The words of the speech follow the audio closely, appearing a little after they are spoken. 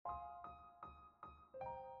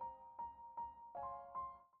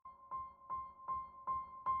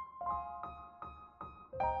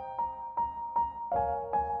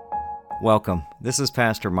Welcome. This is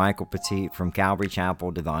Pastor Michael Petit from Calvary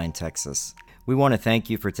Chapel, Devine, Texas. We want to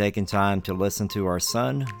thank you for taking time to listen to our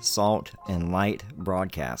Son, Salt, and Light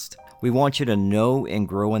broadcast. We want you to know and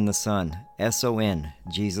grow in the Son, S-O-N,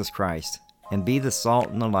 Jesus Christ, and be the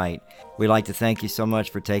salt and the light. We'd like to thank you so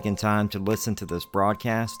much for taking time to listen to this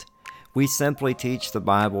broadcast. We simply teach the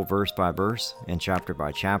Bible verse by verse and chapter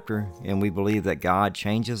by chapter, and we believe that God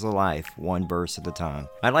changes a life one verse at a time.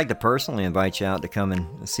 I'd like to personally invite you out to come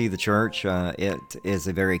and see the church. It is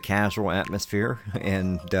a very casual atmosphere,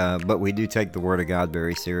 but we do take the Word of God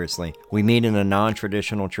very seriously. We meet in a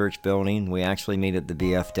non-traditional church building. We actually meet at the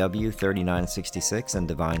VFW 3966 in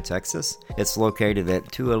Devine, Texas. It's located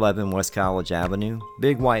at 211 West College Avenue,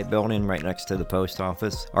 big white building right next to the post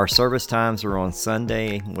office. Our service times are on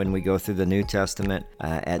Sunday when we go through the New Testament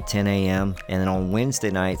at 10 a.m. and then on Wednesday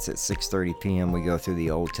nights at 6:30 p.m. we go through the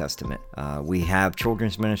Old Testament. We have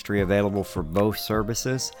children's ministry available for both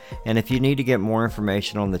services, and if you need to get more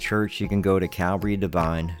information on the church, you can go to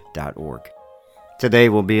calvarydevine.org. Today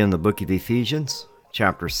we'll be in the book of Ephesians,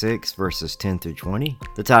 chapter 6, verses 10 through 20.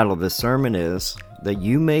 The title of this sermon is, "That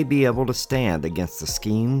you may be able to stand against the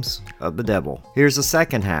schemes of the devil." Here's the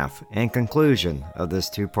second half and conclusion of this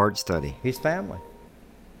two-part study. He's family.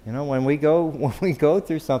 You know, when we go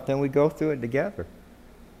through something, we go through it together.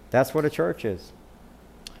 That's what a church is.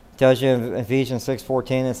 It tells you in Ephesians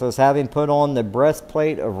 6:14, it says, having put on the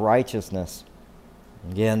breastplate of righteousness.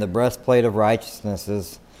 Again, the breastplate of righteousness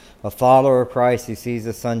is a follower of Christ. He sees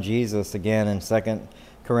his son Jesus again in 2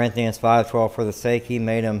 Corinthians 5:12. For the sake he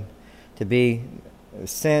made him to be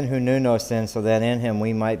sin who knew no sin, so that in him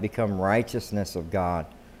we might become righteousness of God.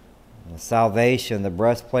 The salvation, the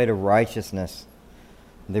breastplate of righteousness.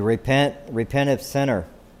 The repentant sinner.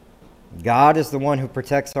 God is the one who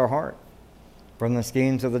protects our heart from the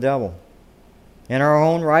schemes of the devil. In our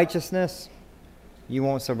own righteousness, you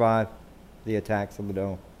won't survive the attacks of the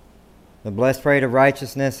devil. The breastplate of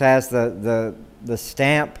righteousness has the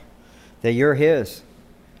stamp that you're his.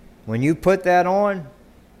 When you put that on,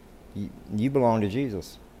 you belong to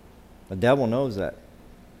Jesus. The devil knows that.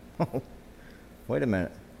 Wait a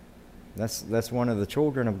minute. That's one of the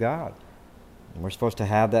children of God. We're supposed to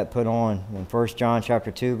have that put on. In 1 John chapter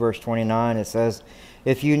 2, verse 29, it says,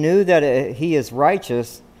 if you knew that he is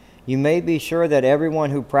righteous, you may be sure that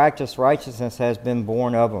everyone who practices righteousness has been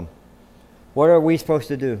born of him. What are we supposed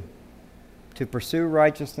to do? To pursue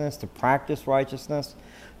righteousness, to practice righteousness.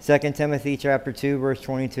 2 Timothy chapter 2, verse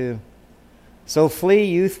 22. So flee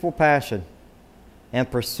youthful passion and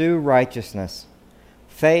pursue righteousness,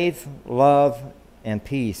 faith, love, and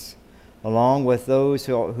peace, along with those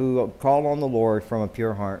who call on the Lord from a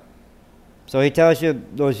pure heart. So he tells you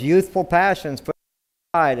those youthful passions, put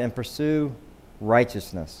aside and pursue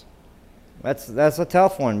righteousness. That's a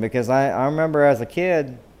tough one, because I remember as a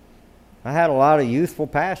kid, I had a lot of youthful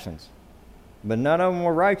passions, but none of them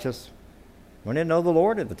were righteous. I didn't know the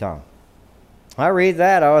Lord at the time. I read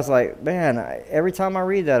that, I was like, man, every time I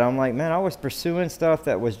read that, I'm like, man, I was pursuing stuff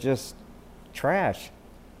that was just trash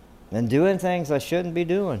and doing things I shouldn't be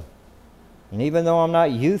doing. And even though I'm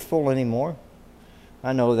not youthful anymore,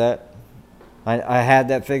 I know that. I had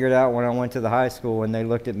that figured out when I went to the high school and they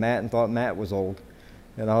looked at Matt and thought Matt was old.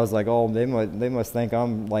 And I was like, oh, they must think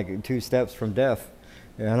I'm like 2 steps from death.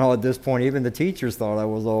 And I know at this point, even the teachers thought I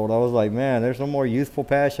was old. I was like, man, there's no more youthful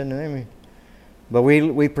passion in me. But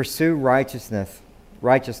we pursue righteousness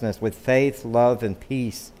with faith, love, and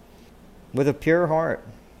peace, with a pure heart.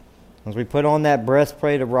 As we put on that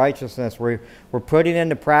breastplate of righteousness, we're putting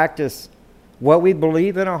into practice what we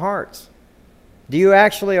believe in our hearts. Are you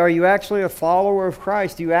actually a follower of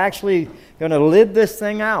Christ? Are you actually going to live this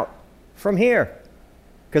thing out from here?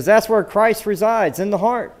 Because that's where Christ resides, in the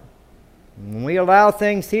heart. When we allow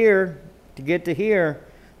things here to get to here,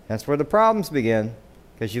 that's where the problems begin.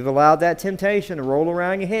 Because you've allowed that temptation to roll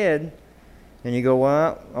around your head, and you go,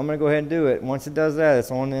 well, I'm going to go ahead and do it. Once it does that,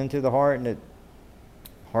 it's on into the heart, and the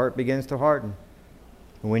heart begins to harden.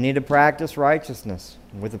 And we need to practice righteousness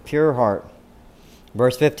with a pure heart.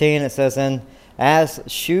 Verse 15, it says, and as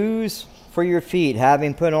shoes for your feet,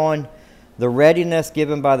 having put on the readiness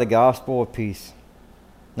given by the gospel of peace.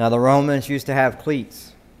 Now, the Romans used to have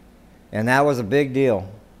cleats, and that was a big deal,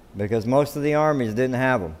 because most of the armies didn't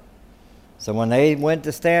have them. So when they went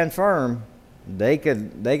to stand firm, they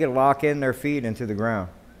could lock in their feet into the ground.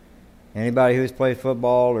 Anybody who's played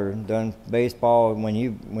football or done baseball, when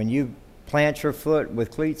you plant your foot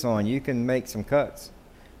with cleats on, you can make some cuts.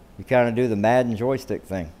 You kind of do the Madden joystick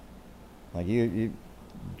thing. Like you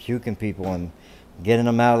juking people and getting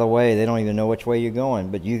them out of the way. They don't even know which way you're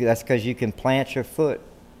going. But that's because you can plant your foot.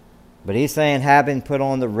 But he's saying, having put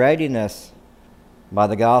on the readiness by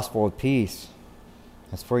the gospel of peace.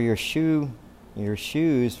 As for your shoes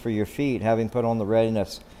for your feet, having put on the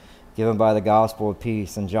readiness given by the gospel of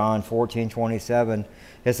peace. In John 14:27,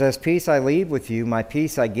 it says, "Peace I leave with you, my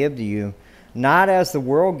peace I give to you. Not as the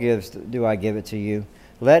world gives do I give it to you.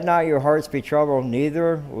 Let not your hearts be troubled,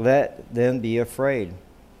 neither let them be afraid."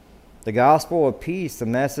 The gospel of peace, the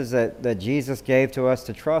message that Jesus gave to us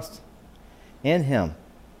to trust in him.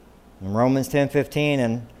 In Romans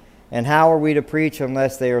 10:15, and how are we to preach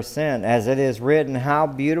unless they are sent? As it is written, how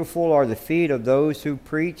beautiful are the feet of those who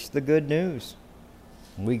preach the good news.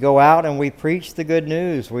 We go out and we preach the good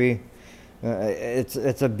news.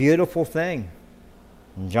 It's a beautiful thing.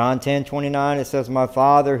 In John 10:29, it says, "My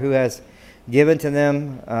Father who has given to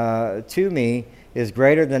them to me is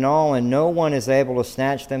greater than all, and no one is able to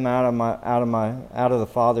snatch them out of the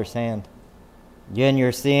Father's hand." Again,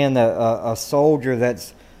 you're seeing a soldier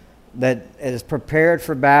that is prepared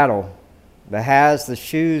for battle, that has the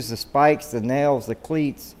shoes, the spikes, the nails, the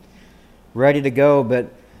cleats ready to go. But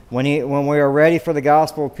when we are ready for the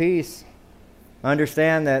gospel of peace,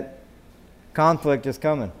 understand that conflict is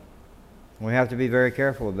coming. We have to be very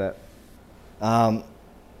careful of that.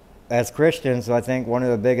 As Christians, I think one of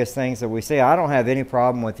the biggest things that we see, I don't have any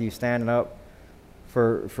problem with you standing up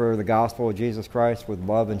for the gospel of Jesus Christ with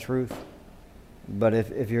love and truth. But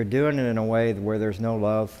if you're doing it in a way where there's no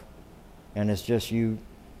love, and it's just you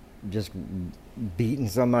just beating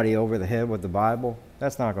somebody over the head with the Bible,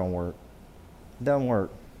 that's not going to work. It doesn't work.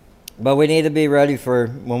 But we need to be ready for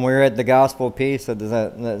when we're at the gospel of peace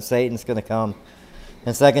that Satan's going to come.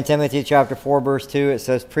 In 2 Timothy chapter 4, verse 2, it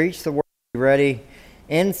says, "Preach the word, be ready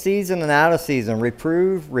in season and out of season.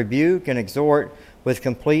 Reprove, rebuke, and exhort with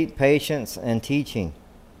complete patience and teaching."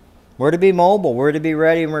 We're to be mobile. We're to be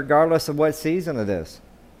ready regardless of what season it is.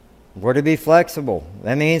 We're to be flexible.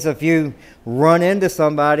 That means if you run into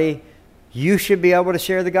somebody, you should be able to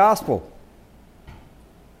share the gospel.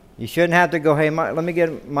 You shouldn't have to go, "Hey, Mike, let me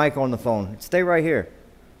get Mike on the phone. Stay right here."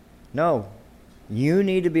 No. You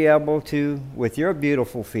need to be able to, with your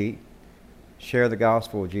beautiful feet, share the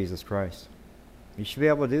gospel of Jesus Christ. You should be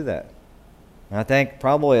able to do that. And I think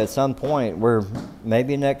probably at some point,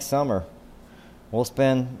 maybe next summer, we'll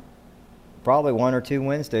spend probably 1 or 2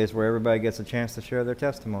 Wednesdays where everybody gets a chance to share their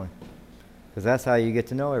testimony. Because that's how you get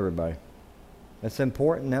to know everybody. It's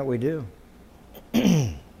important that we do.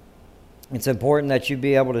 It's important that you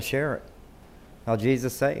be able to share it. How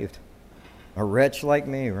Jesus saved a wretch like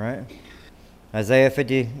me, right? Isaiah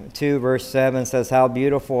 52 verse 7 says, "How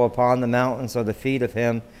beautiful upon the mountains are the feet of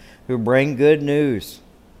him who bring good news,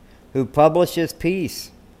 who publishes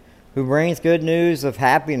peace, who brings good news of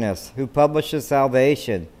happiness, who publishes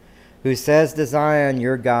salvation, who says to Zion,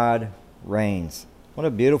 your God reigns." What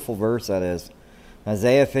a beautiful verse that is.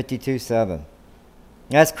 Isaiah 52:7.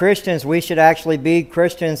 As Christians, we should actually be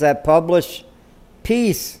Christians that publish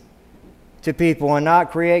peace to people and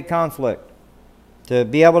not create conflict. To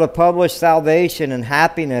be able to publish salvation and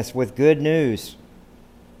happiness with good news.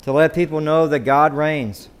 To let people know that God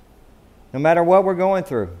reigns. No matter what we're going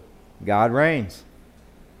through, God reigns.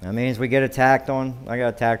 That means we get attacked on. I got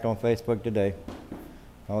attacked on Facebook today.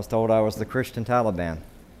 I was told I was the Christian Taliban.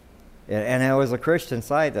 And it was a Christian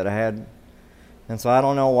site that I had. And so I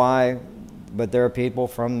don't know why, but there are people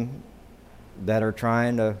that are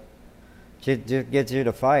trying to get you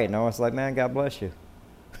to fight. And I was like, man, God bless you.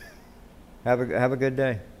 Have a good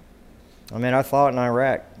day. I mean, I fought in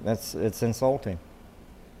Iraq. It's insulting.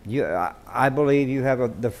 I believe you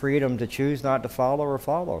have the freedom to choose not to follow or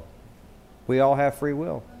follow. We all have free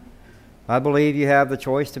will. I believe you have the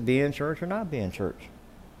choice to be in church or not be in church.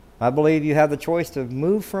 I believe you have the choice to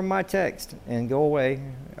move from my text and go away,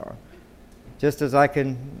 just as I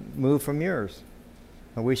can move from yours.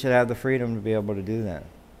 And we should have the freedom to be able to do that.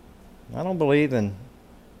 I don't believe in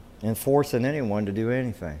forcing anyone to do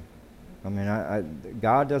anything. I mean,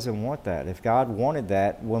 God doesn't want that. If God wanted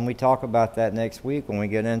that, when we talk about that next week, when we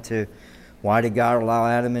get into why did God allow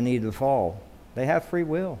Adam and Eve to fall, they have free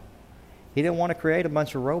will. He didn't want to create a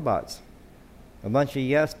bunch of robots, a bunch of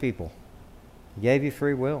yes people. He gave you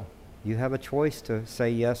free will. You have a choice to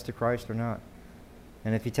say yes to Christ or not.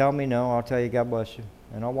 And if you tell me no, I'll tell you God bless you,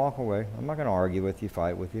 and I'll walk away. I'm not going to argue with you,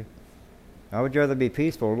 fight with you. I would rather be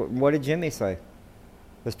peaceful. What did Jimmy say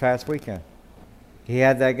this past weekend? He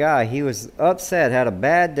had that guy. He was upset, had a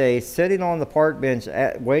bad day, sitting on the park bench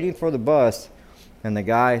waiting for the bus, and the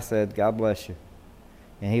guy said, God bless you.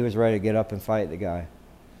 And he was ready to get up and fight the guy.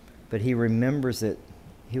 But he remembers it.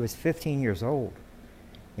 He was 15 years old.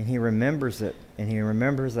 And he remembers it, and he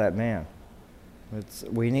remembers that man.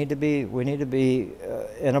 We need to be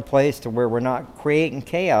in a place to where we're not creating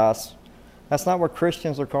chaos That's not what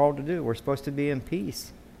Christians are called to do. We're supposed to be in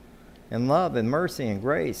peace and love and mercy and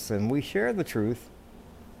grace, and we share the truth.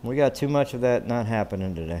 We got too much of that not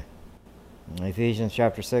happening today. In Ephesians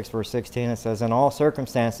chapter 6, verse 16, it says, "In all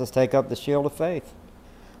circumstances take up the shield of faith,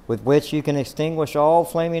 with which you can extinguish all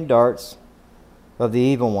flaming darts of the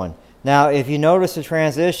evil one." Now, if you notice the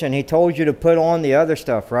transition, he told you to put on the other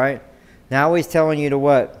stuff, right? Now he's telling you to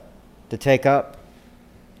what? To take up,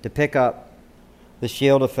 to pick up the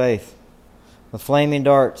shield of faith. The flaming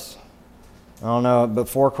darts. I don't know,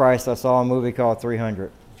 before Christ I saw a movie called 300.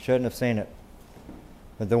 Shouldn't have seen it.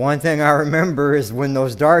 But the one thing I remember is when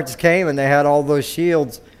those darts came and they had all those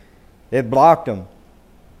shields, it blocked them.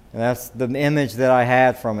 And that's the image that I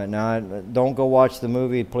had from it. Now, don't go watch the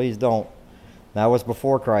movie, please don't. That was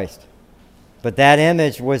before Christ. But that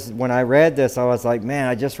image was, when I read this, I was like, man,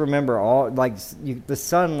 I just remember the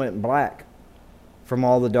sun went black from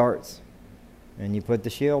all the darts. And you put the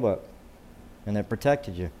shield up, and it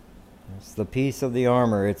protected you. It's the piece of the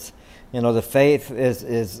armor. It's, the faith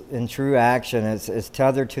is in true action. It's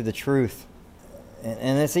tethered to the truth.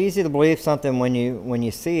 And it's easy to believe something when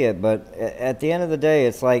you see it, but at the end of the day,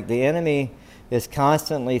 it's like the enemy is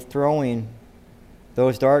constantly throwing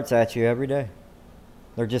those darts at you every day.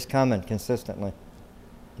 They're just coming consistently.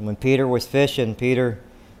 And when Peter was fishing, Peter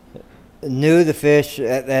knew the fish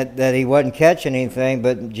that he wasn't catching anything,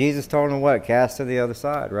 but Jesus told him what? Cast to the other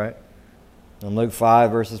side, right? And Luke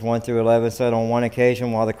 5, verses 1 through 11 said, "On one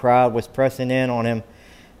occasion, while the crowd was pressing in on him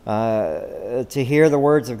to hear the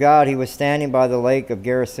words of God, he was standing by the lake of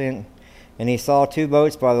Gerasene, and he saw two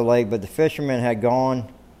boats by the lake, but the fishermen had gone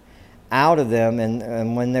out of them,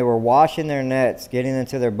 and when they were washing their nets, getting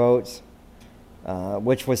into their boats,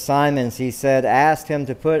 which was Simon's, he said, asked him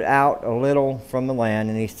to put out a little from the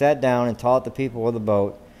land, and he sat down and taught the people of the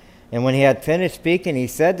boat. And when he had finished speaking, he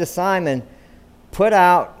said to Simon, 'Put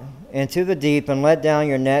out into the deep and let down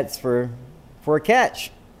your nets for a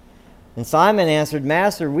catch.' And Simon answered,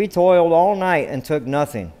 'Master, we toiled all night and took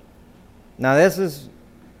nothing.'" Now this is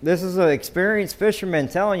an experienced fisherman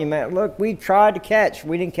telling you, man, look, we tried to catch.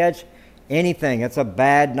 We didn't catch anything. It's a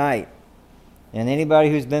bad night. And anybody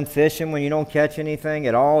who's been fishing, when you don't catch anything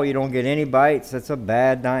at all, you don't get any bites, it's a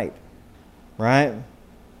bad night. Right?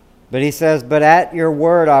 But he says, "But at your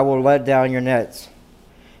word I will let down your nets."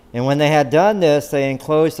 And when they had done this, they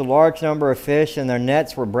enclosed a large number of fish, and their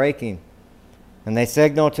nets were breaking. And they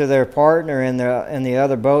signaled to their partner in the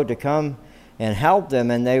other boat to come and help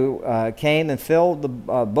them. And they came and filled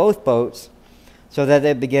both boats so that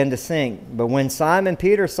they began to sink. But when Simon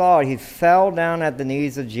Peter saw it, he fell down at the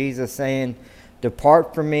knees of Jesus, saying,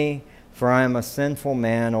 "Depart from me, for I am a sinful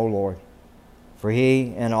man, O Lord." For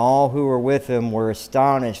he and all who were with him were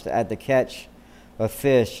astonished at the catch of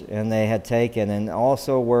fish and they had taken. And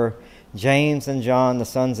also were James and John, the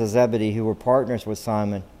sons of Zebedee, who were partners with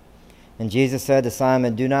Simon. And Jesus said to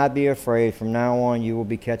Simon, "Do not be afraid. From now on you will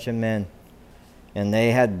be catching men." And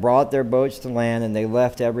they had brought their boats to land, and they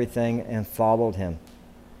left everything and followed him.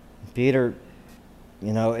 Peter,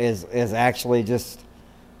 is actually just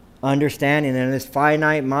understanding. In his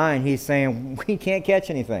finite mind, he's saying, we can't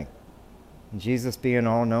catch anything. And Jesus, being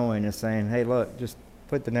all-knowing, is saying, hey, look, just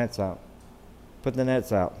put the nets out. Put the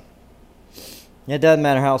nets out. It doesn't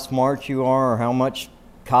matter how smart you are or how much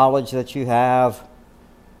college that you have.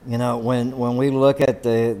 When we look at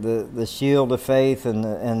the shield of faith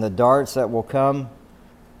and the darts that will come,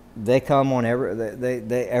 they come on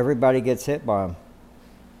everybody gets hit by them.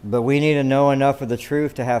 But we need to know enough of the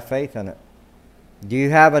truth to have faith in it. Do you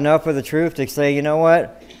have enough of the truth to say, you know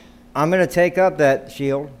what? I'm going to take up that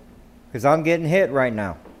shield because I'm getting hit right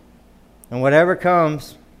now. And whatever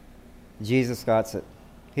comes, Jesus got it.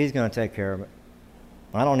 He's going to take care of it.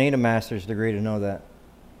 I don't need a master's degree to know that.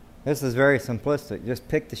 This is very simplistic. Just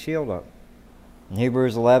pick the shield up. In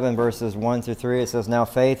Hebrews 11, verses 1 through 3, it says, "Now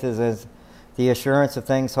faith is the assurance of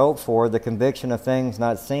things hoped for, the conviction of things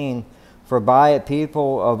not seen. For by it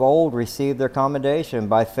people of old received their commendation.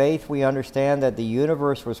 By faith we understand that the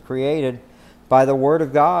universe was created by the word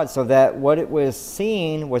of God, so that what it was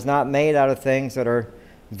seen was not made out of things that are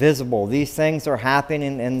visible." These things are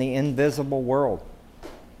happening in the invisible world.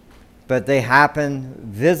 But they happen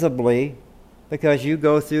visibly because you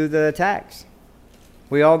go through the attacks.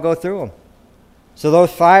 We all go through them. So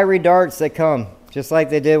those fiery darts that come, just like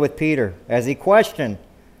they did with Peter, as he questioned,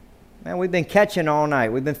 man, we've been catching all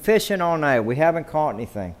night. We've been fishing all night. We haven't caught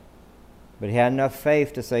anything. But he had enough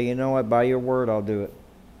faith to say, you know what, by your word I'll do it.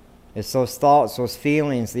 It's those thoughts, those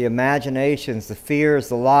feelings, the imaginations, the fears,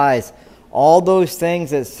 the lies, all those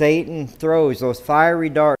things that Satan throws, those fiery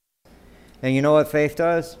darts. And you know what faith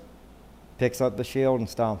does? Picks up the shield and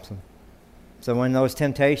stomps them. So when those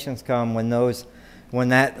temptations come, when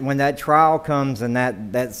that trial comes and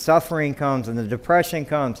that suffering comes and the depression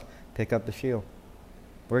comes, pick up the shield.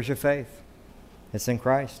 Where's your faith? It's in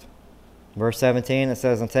Christ. Verse 17, it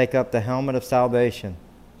says, and take up the helmet of salvation.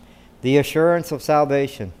 The assurance of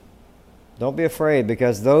salvation. Don't be afraid,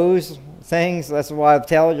 because those things, that's why I've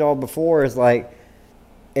told y'all before, is like,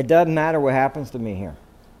 it doesn't matter what happens to me here.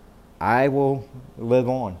 I will live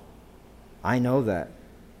on. I know that.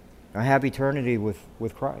 I have eternity with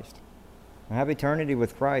Christ. I have eternity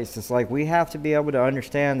with Christ. It's like we have to be able to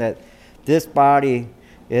understand that this body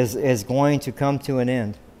is going to come to an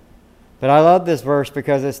end. But I love this verse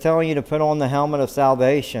because it's telling you to put on the helmet of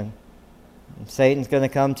salvation. Satan's going to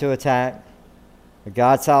come to attack. But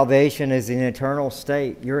God's salvation is an eternal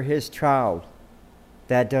state. You're His child.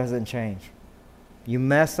 That doesn't change. You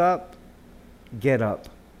mess up, get up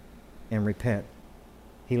and repent.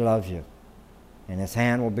 He loves you. And His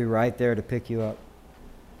hand will be right there to pick you up.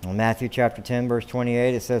 In Matthew chapter 10, verse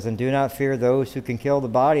 28, it says, and do not fear those who can kill the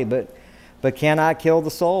body, but cannot kill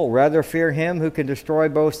the soul. Rather fear Him who can destroy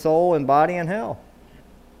both soul and body in hell.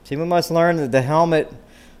 See, we must learn that the helmet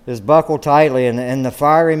is buckled tightly, and the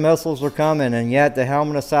fiery missiles are coming, and yet the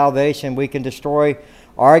helmet of salvation, we can destroy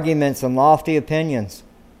arguments and lofty opinions.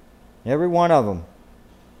 Every one of them.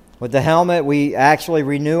 With the helmet, we actually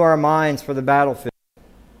renew our minds for the battlefield.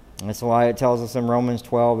 That's why it tells us in Romans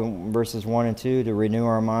 12, verses 1 and 2, to renew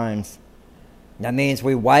our minds. That means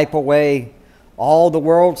we wipe away all the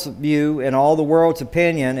world's view and all the world's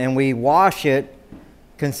opinion, and we wash it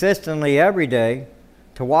consistently every day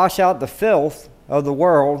to wash out the filth of the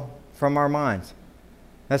world from our minds.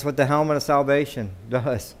 That's what the helmet of salvation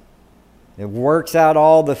does. It works out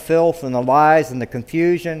all the filth and the lies and the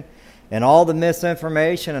confusion and all the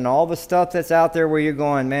misinformation and all the stuff that's out there where you're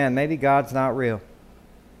going, man, maybe God's not real.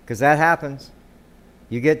 Because that happens.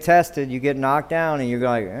 You get tested, you get knocked down, and you're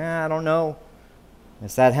like, I don't know.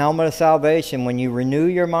 It's that helmet of salvation. When you renew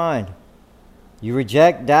your mind, you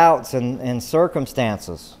reject doubts and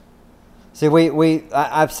circumstances. See,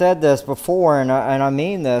 I've said this before, and I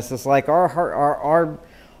mean this. It's like our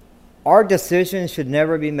decisions should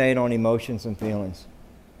never be made on emotions and feelings.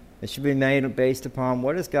 It should be made based upon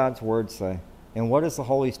what does God's Word say, and what is the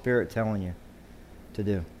Holy Spirit telling you to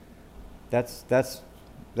do. That's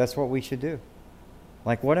what we should do.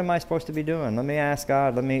 Like, what am I supposed to be doing? Let me ask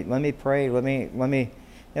God. Let me pray. Let me.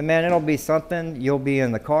 And man, it'll be something. You'll be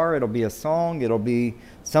in the car. It'll be a song. It'll be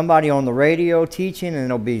somebody on the radio teaching, and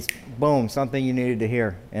it'll be, boom, something you needed to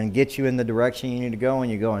hear and get you in the direction you need to go,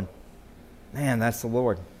 and you're going, man, that's the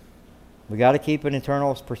Lord. We got to keep an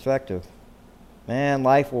eternal perspective. Man,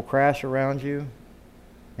 life will crash around you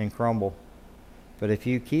and crumble. But if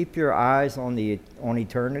you keep your eyes on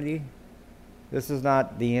eternity, this is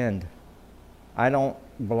not the end. I don't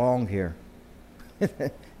belong here.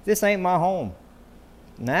 This ain't my home.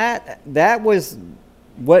 That was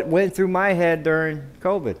what went through my head during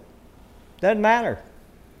COVID. Doesn't matter.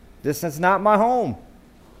 This is not my home.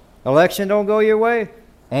 Election don't go your way.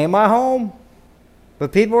 Ain't my home.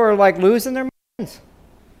 But people are like losing their minds.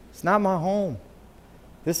 It's not my home.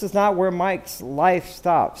 This is not where Mike's life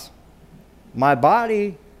stops. My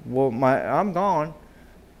body I'm gone.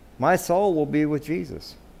 My soul will be with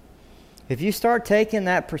Jesus. If you start taking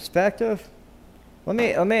that perspective, let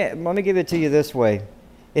me give it to you this way.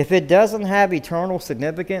 If it doesn't have eternal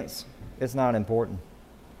significance, it's not important.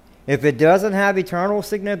 If it doesn't have eternal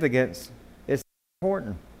significance, it's not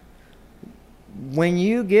important. When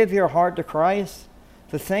you give your heart to Christ,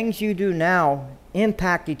 the things you do now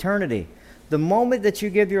impact eternity. The moment that you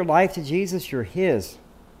give your life to Jesus, you're His.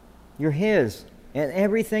 You're His. And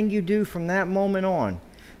everything you do from that moment on,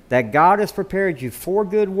 that God has prepared you for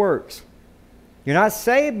good works. You're not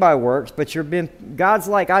saved by works, but God's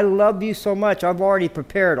like, I love you so much, I've already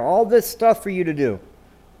prepared all this stuff for you to do.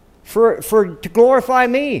 To glorify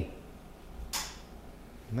me.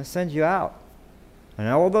 I'm going to send you out. And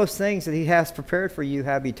all those things that He has prepared for you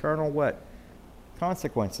have eternal what?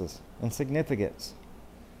 Consequences and significance.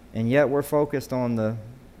 And yet we're focused on the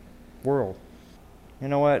world. You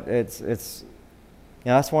know what? That's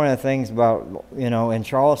one of the things about, in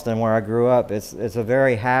Charleston where I grew up, it's a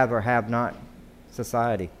very have or have not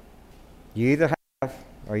society. You either have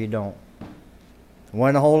or you don't. There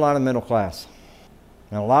wasn't a whole lot of middle class.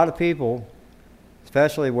 And a lot of people,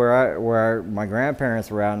 especially where my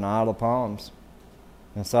grandparents were out in the Isle of Palms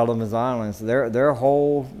and Sullivan's Islands, their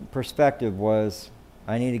whole perspective was,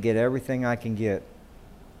 I need to get everything I can get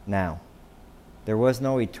now. There was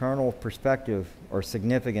no eternal perspective or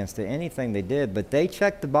significance to anything they did, but they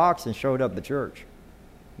checked the box and showed up at church.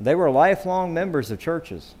 They were lifelong members of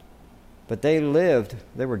churches, but they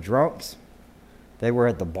were drunks, They were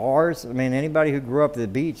at the bars. I mean, anybody who grew up at the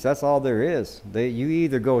beach, that's all there is. You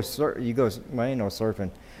either go well, you know,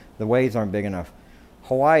 surfing. The waves aren't big enough.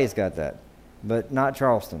 Hawaii's got that, but not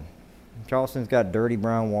Charleston. Charleston's got dirty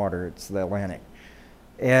brown water. It's the Atlantic.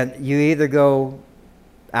 And you either go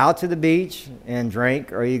out to the beach and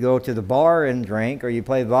drink, or you go to the bar and drink, or you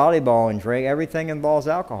play volleyball and drink. Everything involves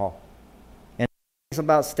alcohol. And it's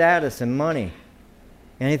about status and money.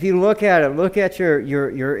 And if you look at it, look at your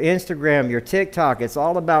Instagram, your TikTok, it's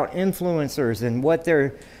all about influencers and what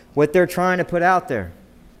they're trying to put out there.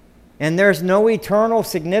 And there's no eternal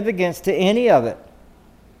significance to any of it.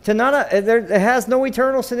 It has no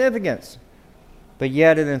eternal significance. But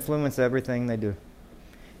yet it influences everything they do.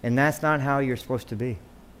 And that's not how you're supposed to be.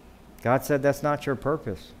 God said that's not your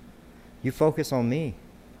purpose. You focus on me.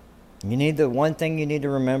 The one thing you need to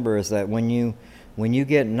remember is that when you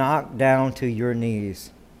get knocked down to your knees,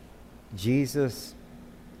 Jesus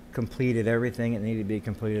completed everything that needed to be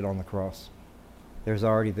completed on the cross. There's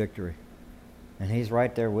already victory. And he's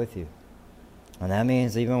right there with you. And that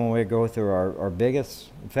means even when we go through our biggest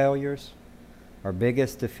failures, our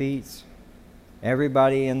biggest defeats,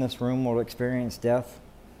 everybody in this room will experience death.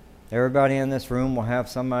 Everybody in this room will have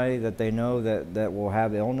somebody that they know that will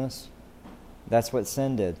have illness. That's what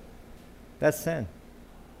sin did. That's sin.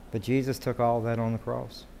 But Jesus took all that on the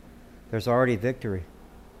cross. There's already victory.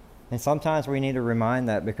 And sometimes we need to remind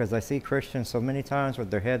that, because I see Christians so many times with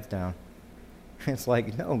their heads down. It's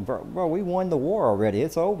like, no, bro, we won the war already.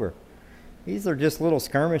 It's over. These are just little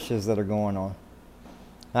skirmishes that are going on.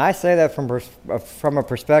 And I say that from a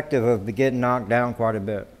perspective of getting knocked down quite a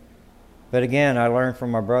bit. But again, I learned from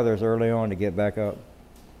my brothers early on to get back up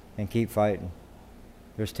and keep fighting.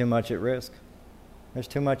 There's too much at risk. There's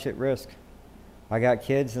too much at risk. I got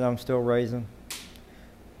kids that I'm still raising.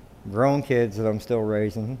 Grown kids that I'm still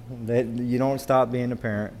raising. You don't stop being a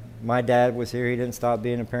parent. My dad was here. He didn't stop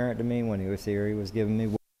being a parent to me when he was here. He was giving me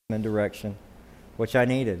wisdom and direction, which I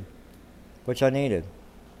needed.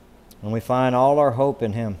 And we find all our hope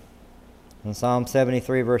in him. In Psalm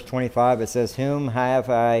 73, verse 25, it says, "Whom have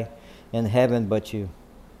I in heaven but you?"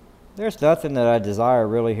 There's nothing that I desire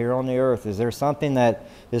really here on the earth. Is there something that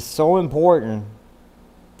is so important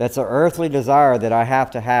that's an earthly desire that I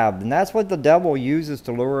have to have? And that's what the devil uses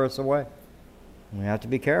to lure us away. We have to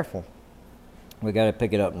be careful. We got to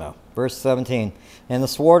pick it up now. Verse 17, "And the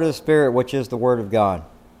sword of the Spirit, which is the word of God."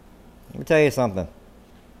 Let me tell you something.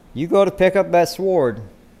 You go to pick up that sword,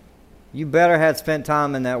 you better have spent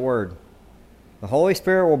time in that word. The Holy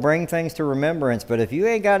Spirit will bring things to remembrance, but if you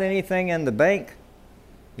ain't got anything in the bank,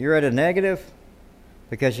 you're at a negative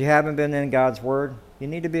because you haven't been in God's word. You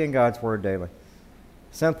need to be in God's word daily.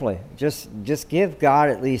 Simply, just give God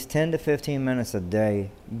at least 10 to 15 minutes a day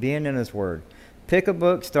being in his word. Pick a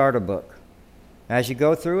book, start a book. As you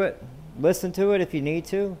go through it, listen to it if you need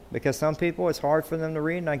to, because some people it's hard for them to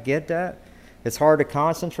read, and I get that. It's hard to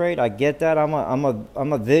concentrate. I get that. I'm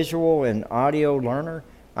a visual and audio learner.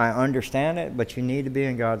 I understand it, but you need to be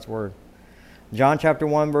in God's word. John chapter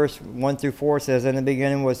 1, verse 1 through 4 says, "In the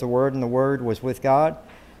beginning was the Word, and the Word was with God,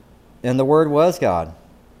 and the Word was God.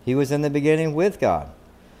 He was in the beginning with God.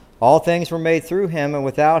 All things were made through him, and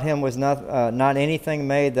without him was not anything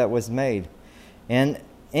made that was made. And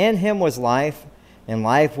in him was life, and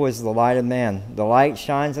life was the light of man. The light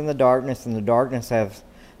shines in the darkness, and the darkness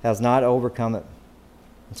has not overcome it."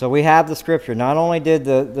 So we have the Scripture. Not only did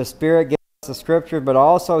the Spirit give us the Scripture, but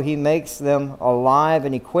also he makes them alive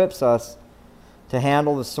and equips us to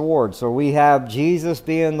handle the sword. So we have Jesus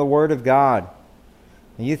being the Word of God.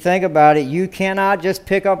 And you think about it, you cannot just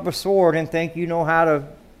pick up a sword and think you know how to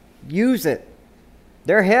use it.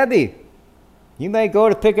 They're heavy. You may go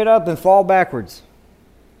to pick it up and fall backwards.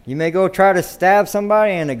 You may go try to stab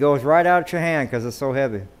somebody and it goes right out your hand because it's so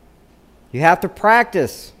heavy. You have to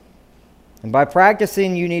practice. And by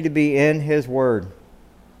practicing, you need to be in his word.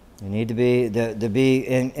 You need to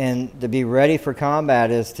be ready for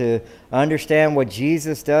combat, is to understand what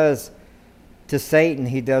Jesus does to Satan.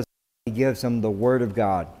 He gives him the word of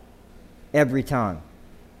God every time.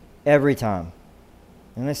 Every time.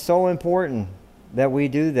 And it's so important that we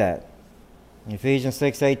do that. Ephesians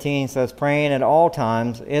 6:18 says, "Praying at all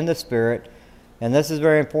times in the Spirit," and this is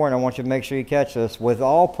very important. I want you to make sure you catch this, "with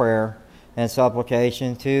all prayer and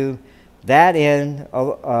supplication, to that end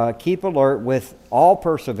keep alert with all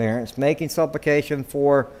perseverance, making supplication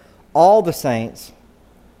for all the saints."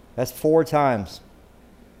 That's 4 times.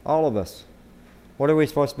 All of us. What are we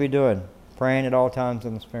supposed to be doing? Praying at all times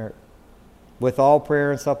in the Spirit. With all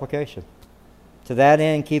prayer and supplication. To that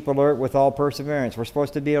end, keep alert with all perseverance. We're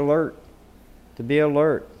supposed to be alert. To be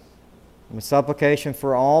alert. With supplication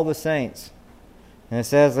for all the saints. And it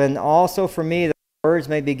says, "And also for me, words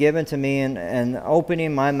may be given to me, and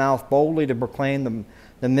opening my mouth boldly to proclaim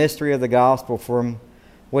the mystery of the gospel, from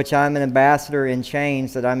which I am an ambassador in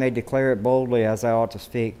chains, that I may declare it boldly as I ought to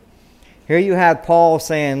speak. Here you have Paul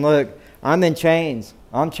saying, look, I'm in chains.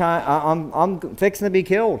 I'm fixing to be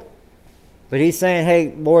killed. But he's saying,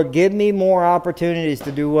 hey, Lord, give me more opportunities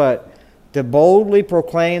to do what? To boldly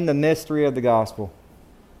proclaim the mystery of the gospel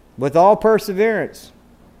with all perseverance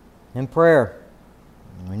and prayer.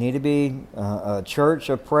 We need to be a church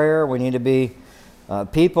of prayer. We need to be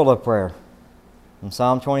people of prayer. In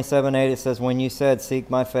Psalm 27:8 it says, when you said, seek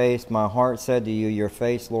my face, my heart said to you, your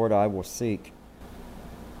face, Lord, I will seek.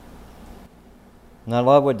 And I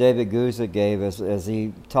love what David Guzik gave as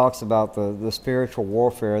he talks about the spiritual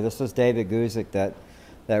warfare. This is David Guzik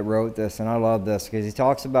that wrote this, and I love this because he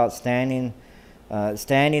talks about standing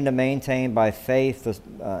to maintain by faith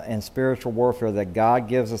and spiritual warfare, that God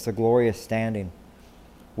gives us a glorious standing.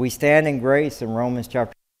 We stand in grace in Romans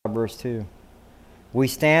chapter 5, verse 2. We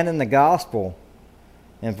stand in the gospel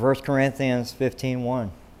in 1 Corinthians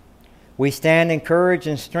 15:1. We stand in courage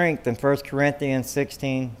and strength in 1 Corinthians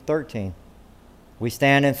 16:13. We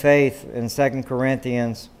stand in faith in 2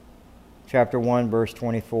 Corinthians chapter 1, verse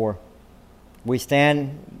 24. We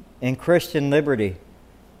stand in Christian liberty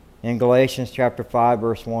in Galatians chapter 5,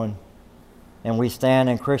 verse 1. And we stand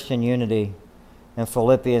in Christian unity in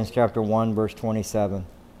Philippians chapter 1, verse 27.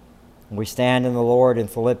 We stand in the Lord in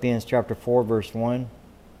Philippians chapter 4, verse 1.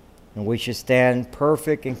 And we should stand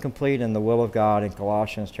perfect and complete in the will of God in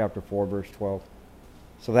Colossians chapter 4, verse 12.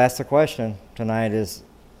 So that's the question tonight is,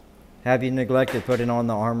 have you neglected putting on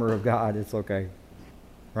the armor of God? It's okay.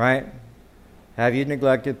 Right? Have you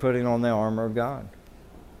neglected putting on the armor of God?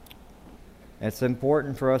 It's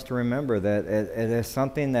important for us to remember that it is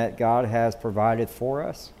something that God has provided for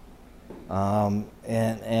us.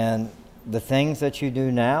 And the things that you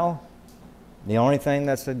do now, the only thing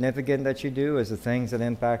that's significant that you do is the things that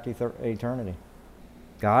impact eternity.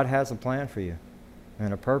 God has a plan for you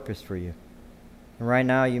and a purpose for you. And right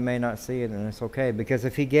now you may not see it, and it's okay, because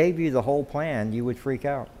if he gave you the whole plan, you would freak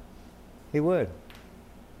out. He would.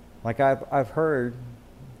 Like I've heard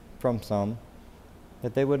from some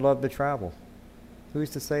that they would love to travel.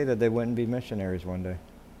 Who's to say that they wouldn't be missionaries one day?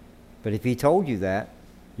 But if he told you that,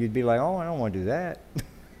 you'd be like, oh, I don't want to do that.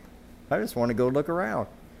 I just want to go look around.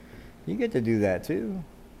 You get to do that too.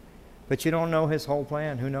 But you don't know his whole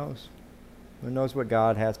plan. Who knows? Who knows what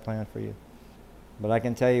God has planned for you? But I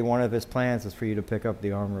can tell you one of his plans is for you to pick up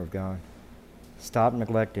the armor of God. Stop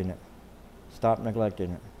neglecting it. Stop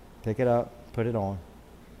neglecting it. Pick it up. Put it on.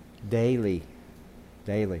 Daily.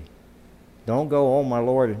 Daily. Don't go, oh my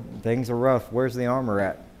Lord, things are rough. Where's the armor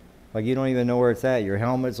at? Like you don't even know where it's at. Your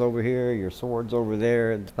helmet's over here. Your sword's over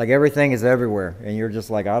there. Like everything is everywhere. And you're just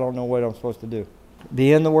like, I don't know what I'm supposed to do.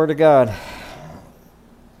 Be in the Word of God.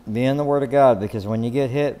 Be in the Word of God, because when you get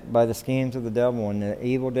hit by the schemes of the devil and the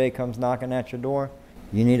evil day comes knocking at your door,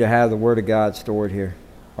 you need to have the Word of God stored here,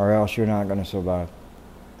 or else you're not going to survive.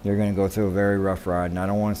 You're going to go through a very rough ride, and I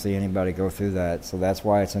don't want to see anybody go through that. So that's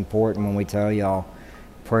why it's important when we tell y'all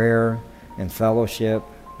prayer and fellowship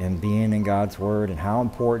and being in God's Word, and how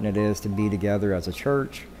important it is to be together as a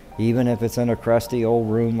church. Even if it's in a crusty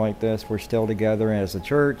old room like this, we're still together as a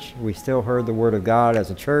church. We still heard the Word of God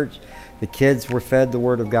as a church. The kids were fed the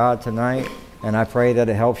Word of God tonight, and I pray that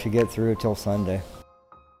it helps you get through till Sunday.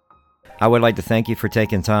 I would like to thank you for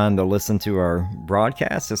taking time to listen to our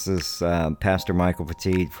broadcast. This is Pastor Michael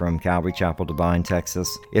Petit from Calvary Chapel, Devine,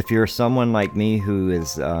 Texas. If you're someone like me who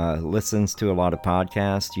listens to a lot of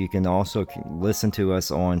podcasts, you can also listen to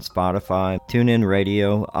us on Spotify, TuneIn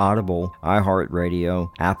Radio, Audible,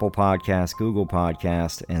 iHeartRadio, Apple Podcasts, Google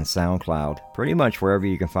Podcasts, and SoundCloud. Pretty much wherever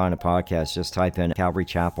you can find a podcast, just type in Calvary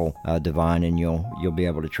Chapel Devine, and you'll be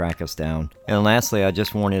able to track us down. And lastly, I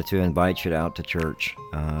just wanted to invite you out to church.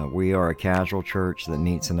 We are a casual church that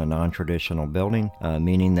meets in a non-traditional building,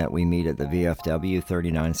 meaning that we meet at the VFW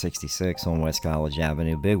 3966 on West College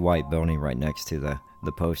Avenue, big white building right next to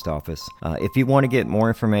the post office. If you want to get more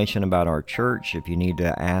information about our church, if you need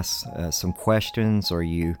to ask some questions, or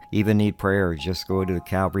you even need prayer, just go to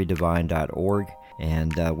calvarydevine.org.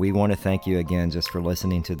 And we want to thank you again just for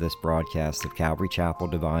listening to this broadcast of Calvary Chapel,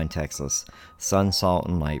 Devine, Texas, Sun, Salt,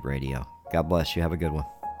 and Light Radio. God bless you. Have a good one.